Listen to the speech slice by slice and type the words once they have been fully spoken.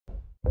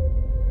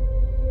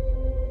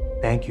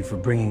Thank you for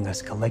bringing us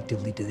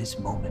collectively to this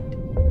moment.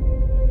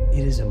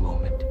 It is a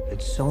moment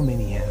that so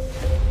many have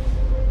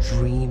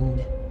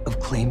dreamed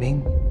of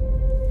claiming.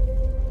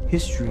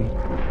 History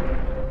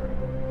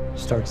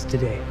starts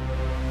today.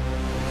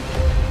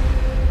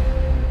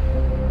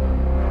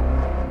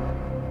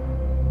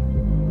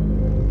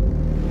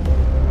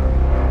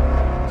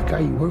 The guy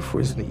you work for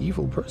is an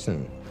evil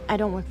person. I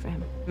don't work for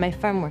him. My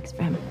firm works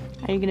for him.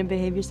 Are you gonna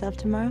behave yourself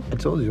tomorrow? I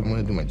told you I'm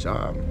gonna do my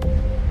job.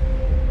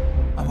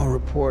 I'm a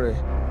reporter.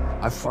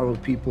 I follow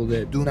people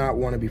that do not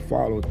want to be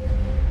followed.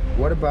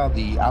 What about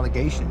the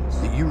allegations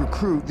that you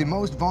recruit the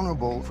most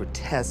vulnerable for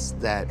tests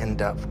that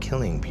end up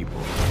killing people?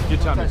 Your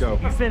time to go.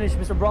 You finished,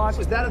 Mr. Brock.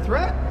 Was that a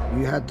threat?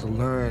 You had to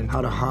learn how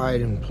to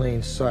hide in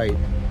plain sight.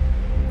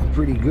 I'm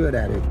pretty good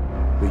at it.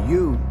 But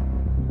you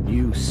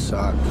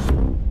suck.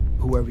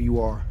 Whoever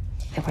you are.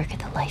 I work at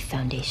the Life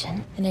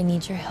Foundation, and I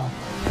need your help.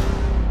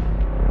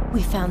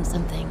 We found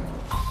something.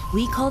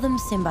 We call them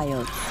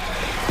symbiotes.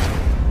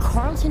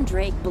 Carlton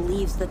Drake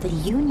believes that the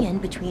union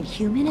between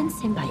human and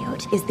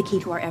symbiote is the key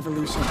to our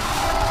evolution.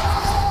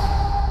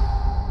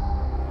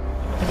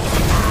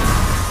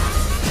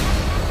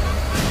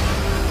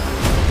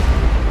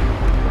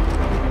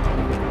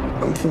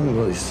 I'm feeling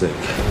really sick.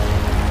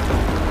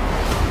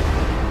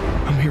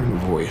 I'm hearing a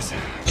voice.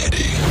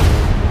 Eddie.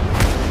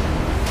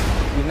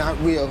 You're not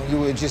real. You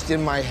were just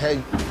in my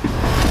head.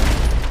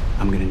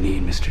 I'm gonna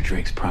need Mr.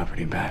 Drake's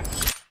property back.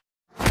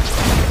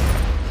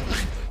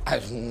 I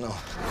don't know.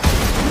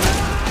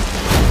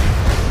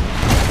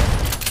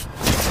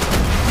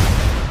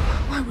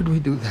 Why would we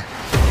do that?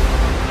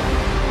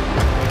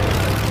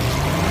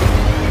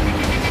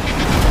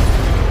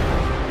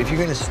 If you're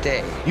gonna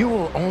stay, you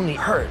will only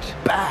hurt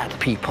bad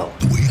people.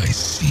 The way I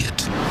see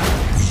it,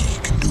 we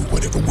can do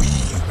whatever we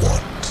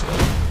want.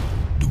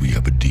 Do we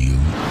have a deal?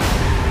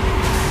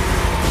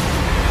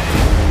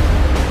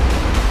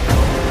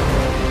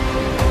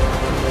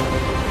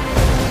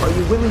 Are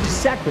you willing to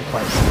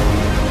sacrifice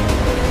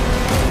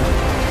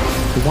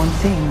the one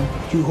thing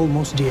you hold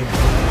most dear?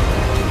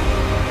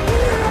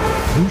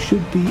 You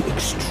should be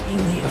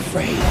extremely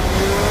afraid.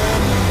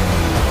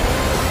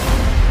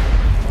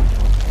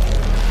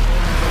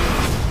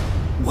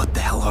 What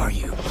the hell are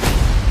you?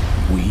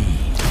 We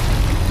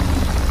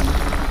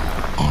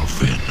are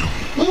Venom.